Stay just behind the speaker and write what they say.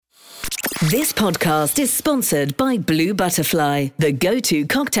This podcast is sponsored by Blue Butterfly, the go-to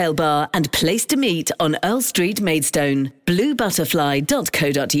cocktail bar and place to meet on Earl Street, Maidstone.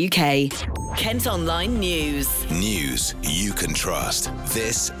 bluebutterfly.co.uk. Kent Online News. News you can trust.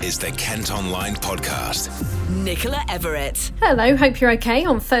 This is the Kent Online Podcast. Nicola Everett. Hello, hope you're okay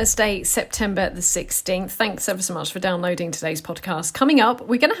on Thursday, September the 16th. Thanks ever so much for downloading today's podcast. Coming up,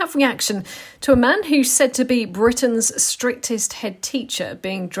 we're going to have reaction to a man who's said to be Britain's strictest head teacher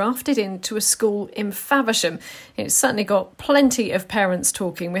being drafted into a school in Faversham. It's certainly got plenty of parents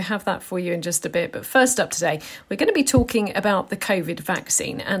talking. We'll have that for you in just a bit. But first up today, we're going to be talking about the COVID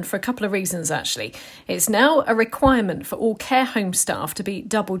vaccine, and for a couple of reasons actually. It's now a requirement for all care home staff to be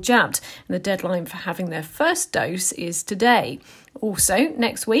double jabbed, and the deadline for having their first dose is today. Also,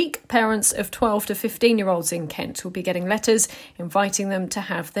 next week, parents of 12 to 15-year-olds in Kent will be getting letters inviting them to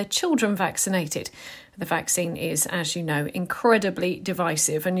have their children vaccinated. The vaccine is, as you know, incredibly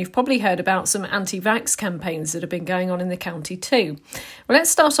divisive, and you've probably heard about some anti-vax campaigns that have been going on in the county too. Well,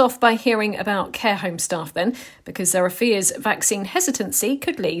 let's start off by hearing about care home staff then, because there are fears vaccine hesitancy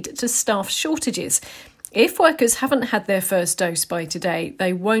could lead to staff shortages. If workers haven't had their first dose by today,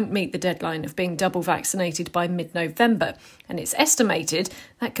 they won't meet the deadline of being double vaccinated by mid-November, and it's estimated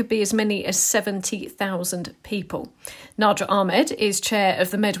that could be as many as 70,000 people. Nadra Ahmed is chair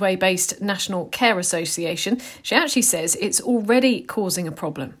of the Medway-based National Care Association. She actually says it's already causing a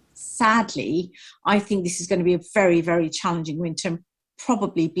problem. Sadly, I think this is going to be a very, very challenging winter,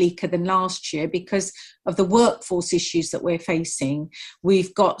 probably bleaker than last year because of the workforce issues that we're facing.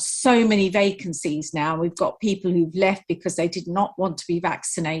 We've got so many vacancies now. We've got people who've left because they did not want to be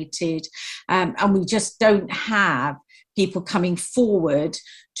vaccinated, and we just don't have people coming forward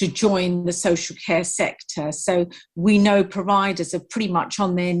to join the social care sector. So we know providers are pretty much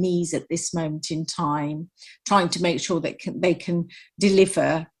on their knees at this moment in time, trying to make sure that they can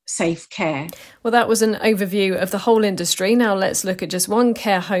deliver safe care. Well, that was an overview of the whole industry. Now let's look at just one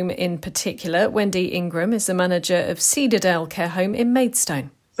care home in particular. Wendy Ingram is the manager of Cedardale Care Home in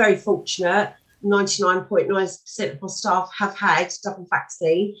Maidstone. Very fortunate. 99.9% of our staff have had double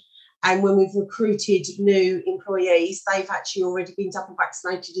vaccine. And when we've recruited new employees, they've actually already been double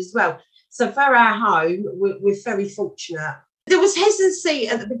vaccinated as well. So for our home, we're very fortunate. There was hesitancy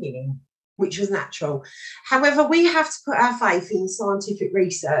at the beginning, which was natural. However, we have to put our faith in scientific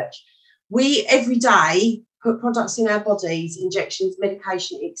research. We, every day, put products in our bodies, injections,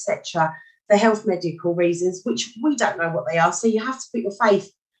 medication, etc., for health medical reasons, which we don't know what they are. So you have to put your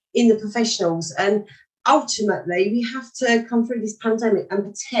faith in the professionals. And ultimately, we have to come through this pandemic and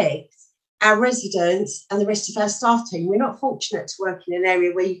protect our residents and the rest of our staff team. We're not fortunate to work in an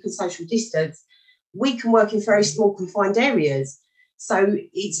area where you can social distance. We can work in very small confined areas. So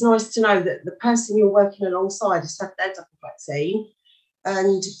it's nice to know that the person you're working alongside has had their double vaccine,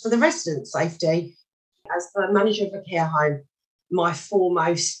 and for the residents' safety. As the manager of a care home, my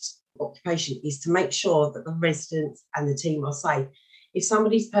foremost occupation is to make sure that the residents and the team are safe. If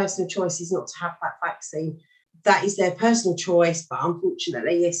somebody's personal choice is not to have that vaccine, that is their personal choice. But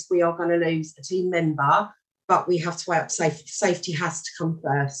unfortunately, yes, we are going to lose a team member. But we have to weigh up safety. Safety has to come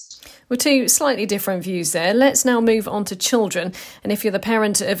first. Well, two slightly different views there. Let's now move on to children. And if you're the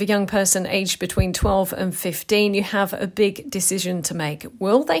parent of a young person aged between 12 and 15, you have a big decision to make.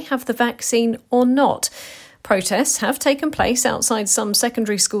 Will they have the vaccine or not? Protests have taken place outside some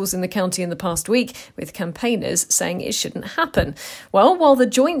secondary schools in the county in the past week, with campaigners saying it shouldn't happen. Well, while the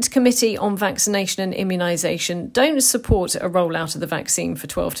Joint Committee on Vaccination and Immunisation don't support a rollout of the vaccine for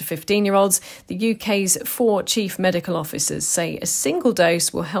 12 to 15-year-olds, the UK's 4 chief medical officers say a single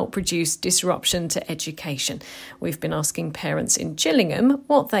dose will help reduce disruption to education. We've been asking parents in Gillingham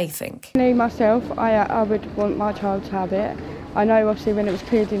what they think. Me, myself, I would want my child to have it. I know obviously when it was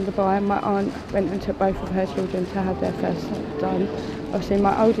cleared in Dubai, my aunt went and took both of her children to have their first done. Obviously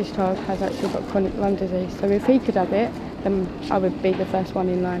my oldest child has actually got chronic lung disease, so if he could have it, then I would be the first one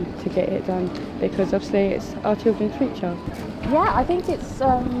in line to get it done, because obviously it's our children's future. Yeah, I think it's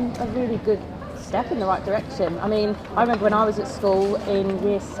a really good step in the right direction. I mean, I remember when I was at school in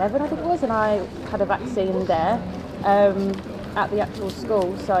year 7, I think it was, and I had a vaccine there. At the actual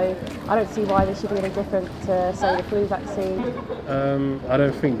school, so I don't see why this should be any different to, say, the flu vaccine. I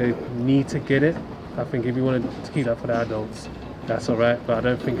don't think they need to get it. I think if you want to keep that for the adults, that's all right, but I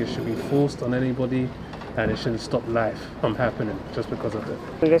don't think it should be forced on anybody, and it shouldn't stop life from happening just because of it.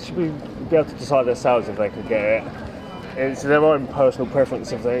 They should be able to decide themselves if they could get it. It's their own personal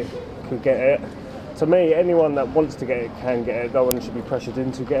preference if they could get it. To me, anyone that wants to get it can get it. No one should be pressured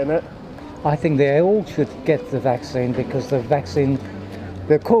into getting it. I think they all should get the vaccine because the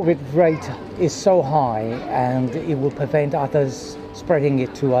COVID rate is so high and it will prevent others spreading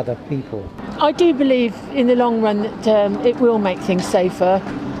it to other people. I do believe in the long run that it will make things safer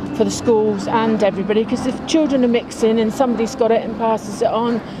for the schools and everybody, because if children are mixing and somebody's got it and passes it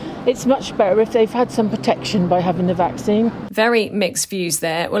on, it's much better if they've had some protection by having the vaccine. Very mixed views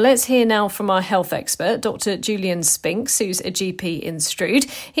there. Well, let's hear now from our health expert, Dr. Julian Spinks, who's a GP in Strood.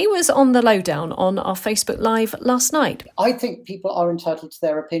 He was on the lowdown on our Facebook Live last night. I think people are entitled to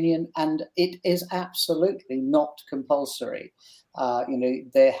their opinion, and it is absolutely not compulsory.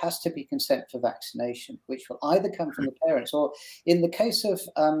 There has to be consent for vaccination, which will either come from the parents or, in the case of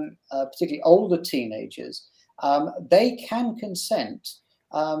particularly older teenagers, they can consent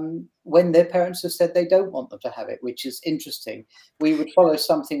when their parents have said they don't want them to have it, which is interesting. We would follow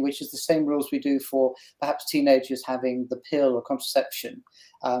something which is the same rules we do for perhaps teenagers having the pill or contraception,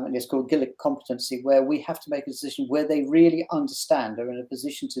 and it's called Gillick competency, where we have to make a decision where they really understand, are in a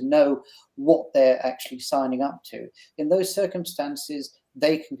position to know what they're actually signing up to. In those circumstances,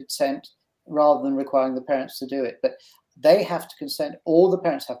 they can consent rather than requiring the parents to do it. But they have to consent, all the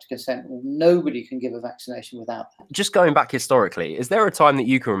parents have to consent, nobody can give a vaccination without that. Just going back historically, is there a time that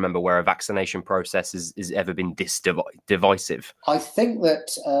you can remember where a vaccination process has ever been divisive? I think that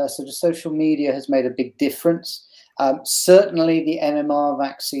sort of social media has made a big difference. Certainly the MMR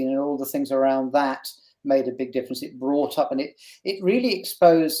vaccine and all the things around that made a big difference. It brought up and it really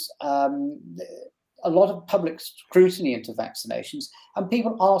exposed a lot of public scrutiny into vaccinations, and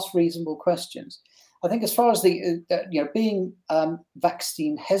people asked reasonable questions. I think as far as the being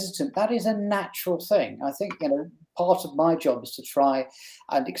vaccine hesitant, that is a natural thing. I think part of my job is to try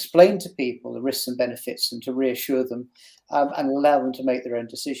and explain to people the risks and benefits and to reassure them and allow them to make their own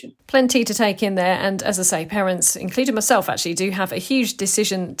decision. Plenty to take in there. And as I say, parents, including myself, actually do have a huge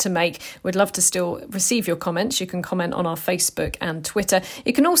decision to make. We'd love to still receive your comments. You can comment on our Facebook and Twitter.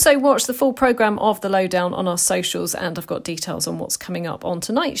 You can also watch the full programme of The Lowdown on our socials. And I've got details on what's coming up on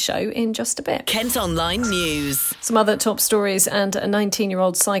tonight's show in just a bit. Kent Online News. Some other top stories, and a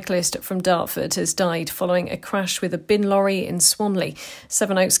 19-year-old cyclist from Dartford has died following a crash with a bin lorry in Swanley.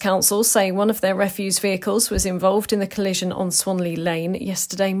 Sevenoaks Council say one of their refuse vehicles was involved in the collision on Swanley Lane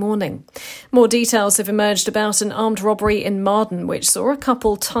yesterday morning. More details have emerged about an armed robbery in Marden, which saw a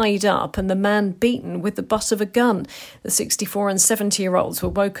couple tied up and the man beaten with the butt of a gun. The 64 and 70-year-olds were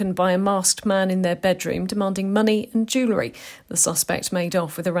woken by a masked man in their bedroom demanding money and jewellery. The suspect made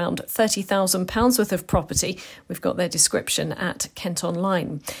off with around £30,000 worth of property. We've got their description at Kent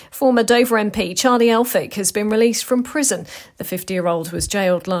Online. Former Dover MP Charlie Elphick has been released from prison. The 50-year-old was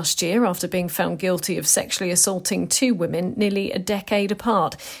jailed last year after being found guilty of sexually assaulting two women nearly a decade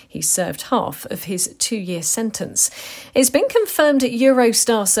apart. He served half of his 2-year sentence. It's been confirmed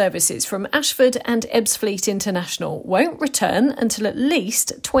Eurostar services from Ashford and Ebbsfleet International won't return until at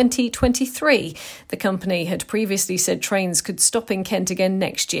least 2023. The company had previously said trains could stop in Kent again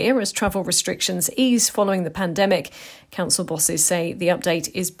next year as travel restrictions ease following the pandemic. Council bosses say the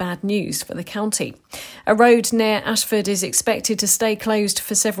update is bad news for the county. A road near Ashford is expected to stay closed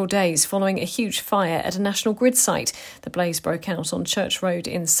for several days following a huge fire at a National Grid site. The blaze broke out on Church Road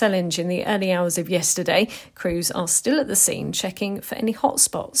in Sellinge in the early hours of yesterday. Crews are still at the scene checking for any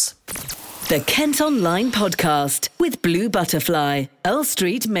hotspots. The Kent Online Podcast with Blue Butterfly, Earl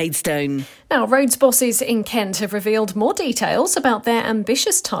Street, Maidstone. Now, roads bosses in Kent have revealed more details about their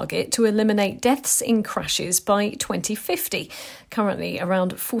ambitious target to eliminate deaths in crashes by 2050. Currently,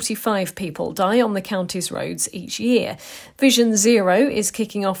 around 45 people die on the county's roads each year. Vision Zero is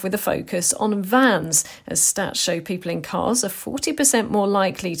kicking off with a focus on vans, as stats show people in cars are 40% more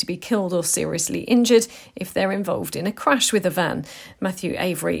likely to be killed or seriously injured if they're involved in a crash with a van. Matthew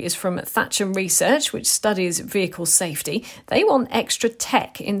Avery is from Faversham Research, which studies vehicle safety. They want extra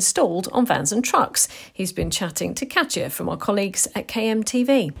tech installed on vans and trucks. He's been chatting to Katja from our colleagues at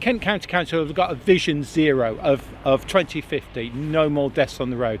KMTV. Kent County Council have got a Vision Zero of 2050, no more deaths on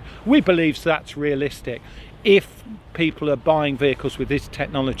the road. We believe that's realistic if people are buying vehicles with this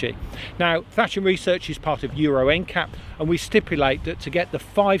technology. Now, Faversham Research is part of Euro NCAP, and we stipulate that to get the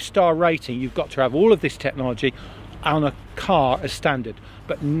 5-star rating, you've got to have all of this technology on a car as standard,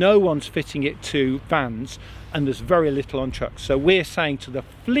 but no one's fitting it to vans, and there's very little on trucks. So we're saying to the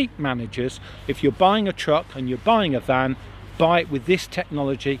fleet managers, if you're buying a truck and you're buying a van, buy it with this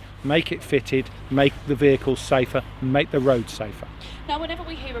technology, make it fitted, make the vehicles safer, make the roads safer. Now, whenever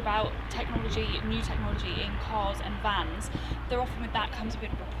we hear about technology, new technology in cars and vans, there often with that comes a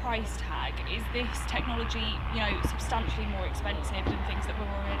bit of a price tag. Is this technology, substantially more expensive than things that we're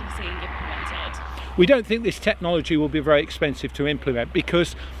already seeing implemented? We don't think this technology will be very expensive to implement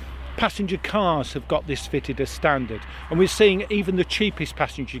because passenger cars have got this fitted as standard, and we're seeing even the cheapest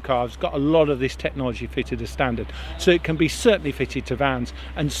passenger cars got a lot of this technology fitted as standard. So it can be certainly fitted to vans,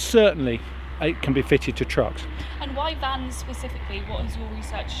 and certainly it can be fitted to trucks. And why vans specifically? What has your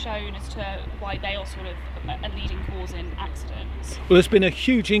research shown as to why they are sort of a leading cause in accidents? Well, there's been a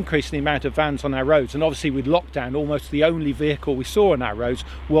huge increase in the amount of vans on our roads, and obviously with lockdown, almost the only vehicle we saw on our roads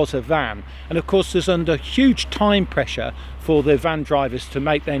was a van. And of course, there's under huge time pressure for the van drivers to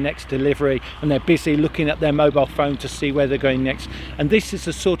make their next delivery, and they're busy looking at their mobile phone to see where they're going next. And this is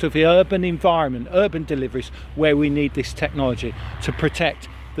a sort of urban environment, urban deliveries, where we need this technology to protect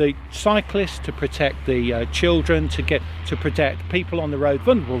the cyclists, to protect the children, to protect people on the road,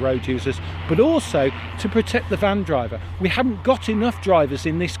 vulnerable road users, but also to protect the van driver. We haven't got enough drivers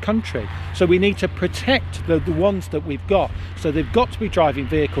in this country, so we need to protect the ones that we've got. So they've got to be driving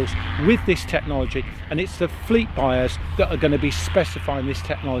vehicles with this technology, and it's the fleet buyers that are going to be specifying this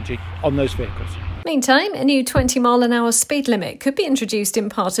technology on those vehicles. Meantime, a new 20-mile-an-hour speed limit could be introduced in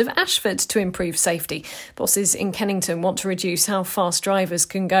part of Ashford to improve safety. Bosses in Kennington want to reduce how fast drivers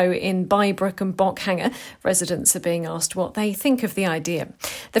can go in Bybrook and Bockhanger. Residents are being asked what they think of the idea.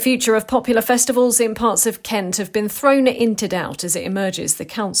 The future of popular festivals in parts of Kent have been thrown into doubt as it emerges the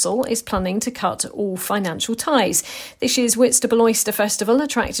council is planning to cut all financial ties. This year's Whitstable Oyster Festival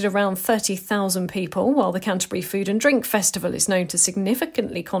attracted around 30,000 people, while the Canterbury Food and Drink Festival is known to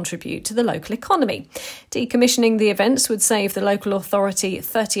significantly contribute to the local economy. Decommissioning the events would save the local authority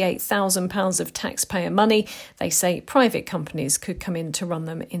 £38,000 of taxpayer money. They say private companies could come in to run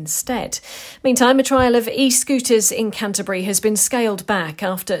them instead. Meantime, a trial of e-scooters in Canterbury has been scaled back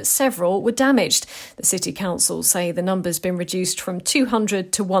after several were damaged. The City Council say the number's been reduced from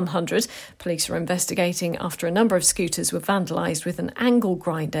 200 to 100. Police are investigating after a number of scooters were vandalised with an angle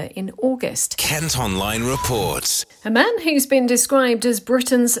grinder in August. Kent Online reports. A man who's been described as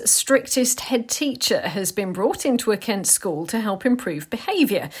Britain's strictest head teacher has been brought into a Kent school to help improve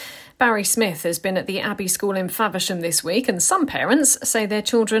behaviour. Barry Smith has been at the Abbey School in Faversham this week, and some parents say their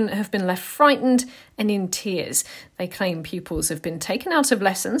children have been left frightened and in tears. They claim pupils have been taken out of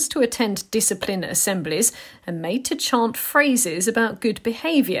lessons to attend discipline assemblies and made to chant phrases about good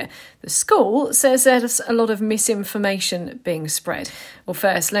behaviour. The school says there's a lot of misinformation being spread. Well,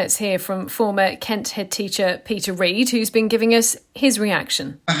 first, let's hear from former Kent head teacher Peter Reid, who's been giving us his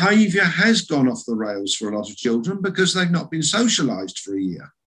reaction. Behaviour has gone off the rails for a lot of children because they've not been socialised for a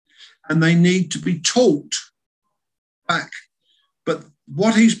year. And they need to be taught back. But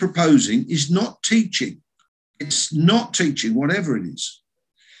what he's proposing is not teaching. It's not teaching, whatever it is.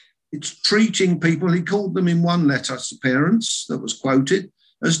 It's treating people, he called them in one letter to parents that was quoted,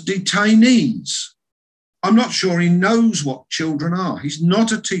 as detainees. I'm not sure he knows what children are. He's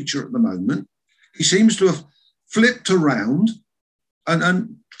not a teacher at the moment. He seems to have flipped around.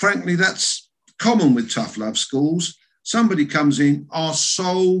 And frankly, that's common with tough love schools. Somebody comes in,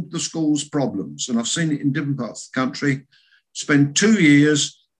 solve the school's problems. And I've seen it in different parts of the country. Spend 2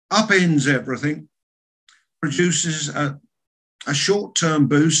 years, upends everything, produces a short-term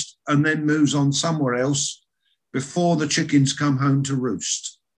boost, and then moves on somewhere else before the chickens come home to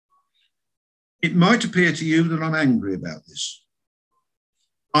roost. It might appear to you that I'm angry about this.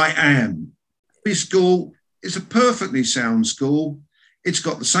 I am. Abbey School is a perfectly sound school. It's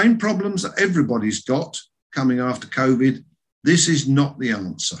got the same problems that everybody's got coming after COVID. This is not the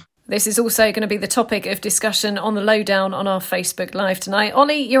answer. This is also going to be the topic of discussion on the Lowdown on our Facebook Live tonight.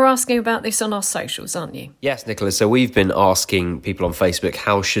 Ollie, you're asking about this on our socials, aren't you? Yes, Nicholas. So we've been asking people on Facebook,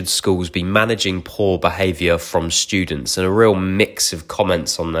 how should schools be managing poor behaviour from students? And a real mix of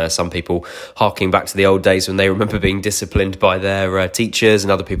comments on there. Some people harking back to the old days when they remember being disciplined by their teachers,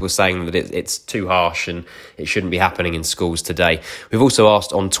 and other people saying that it's too harsh and it shouldn't be happening in schools today. We've also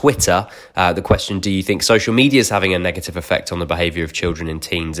asked on Twitter the question, do you think social media is having a negative effect on the behaviour of children and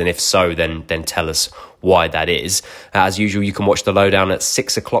teens? And if so, then tell us why that is. As usual, you can watch the Lowdown at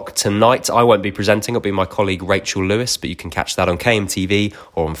 6 o'clock tonight. I won't be presenting, it'll be my colleague Rachel Lewis, but you can catch that on KMTV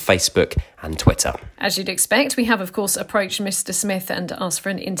or on Facebook and Twitter. As you'd expect, we have, of course, approached Mr. Smith and asked for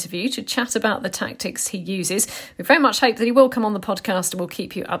an interview to chat about the tactics he uses. We very much hope that he will come on the podcast and we'll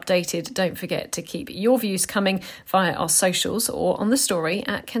keep you updated. Don't forget to keep your views coming via our socials or on the story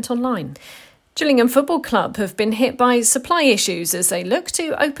at Kent Online. Gillingham Football Club have been hit by supply issues as they look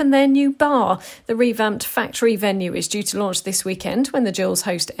to open their new bar. The revamped factory venue is due to launch this weekend when the Gills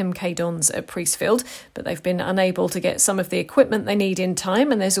host MK Dons at Priestfield, but they've been unable to get some of the equipment they need in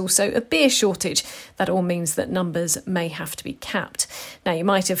time, and there's also a beer shortage. That all means that numbers may have to be capped. Now, you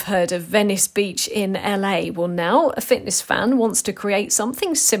might have heard of Venice Beach in LA. Well, now a fitness fan wants to create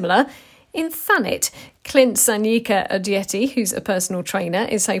something similar in Thanet. Clint Sanyika Odieti, who's a personal trainer,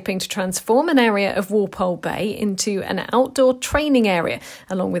 is hoping to transform an area of Walpole Bay into an outdoor training area,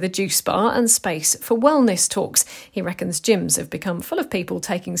 along with a juice bar and space for wellness talks. He reckons gyms have become full of people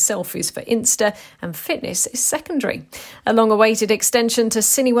taking selfies for Insta and fitness is secondary. A long-awaited extension to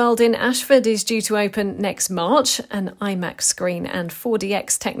Cineworld in Ashford is due to open next March. An IMAX screen and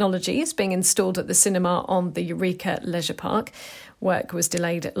 4DX technology is being installed at the cinema on the Eureka Leisure Park. Work was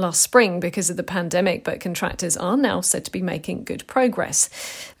delayed last spring because of the pandemic, but contractors are now said to be making good progress.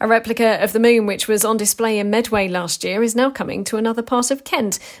 A replica of the moon, which was on display in Medway last year, is now coming to another part of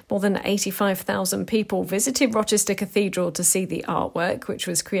Kent. More than 85,000 people visited Rochester Cathedral to see the artwork, which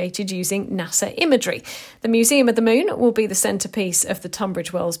was created using NASA imagery. The Museum of the Moon will be the centrepiece of the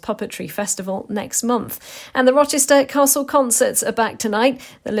Tunbridge Wells Puppetry Festival next month. And the Rochester Castle concerts are back tonight.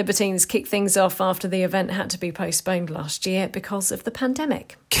 The Libertines kicked things off after the event had to be postponed last year because of the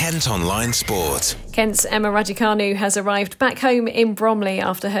pandemic. Kent Online Sport. Kent's Emma Raducanu has arrived back home in Bromley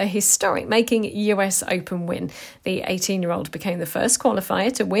after her historic-making US Open win. The 18-year-old became the first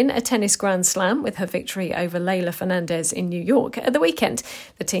qualifier to win a tennis Grand Slam with her victory over Leylah Fernandez in New York at the weekend.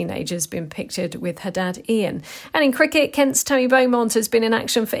 The teenager's been pictured with her dad Ian. And in cricket, Kent's Tony Beaumont has been in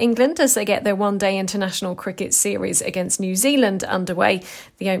action for England as they get their one-day international cricket series against New Zealand underway.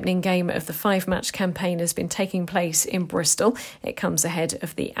 The opening game of the 5-match campaign has been taking place in Bristol. It comes ahead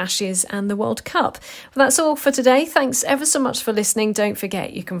of the Ashes and the World Cup. Well, that's all for today. Thanks ever so much for listening. Don't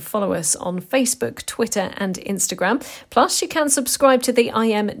forget you can follow us on Facebook, Twitter and Instagram. Plus, you can subscribe to the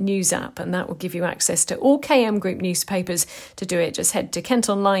IM News app, and that will give you access to all KM Group newspapers. To do it, just head to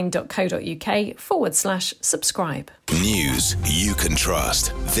kentonline.co.uk/subscribe. News you can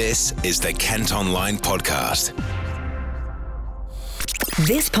trust. This is the Kent Online Podcast.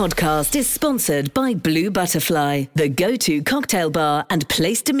 This podcast is sponsored by Blue Butterfly, the go-to cocktail bar and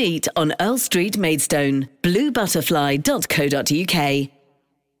place to meet on Earl Street, Maidstone. bluebutterfly.co.uk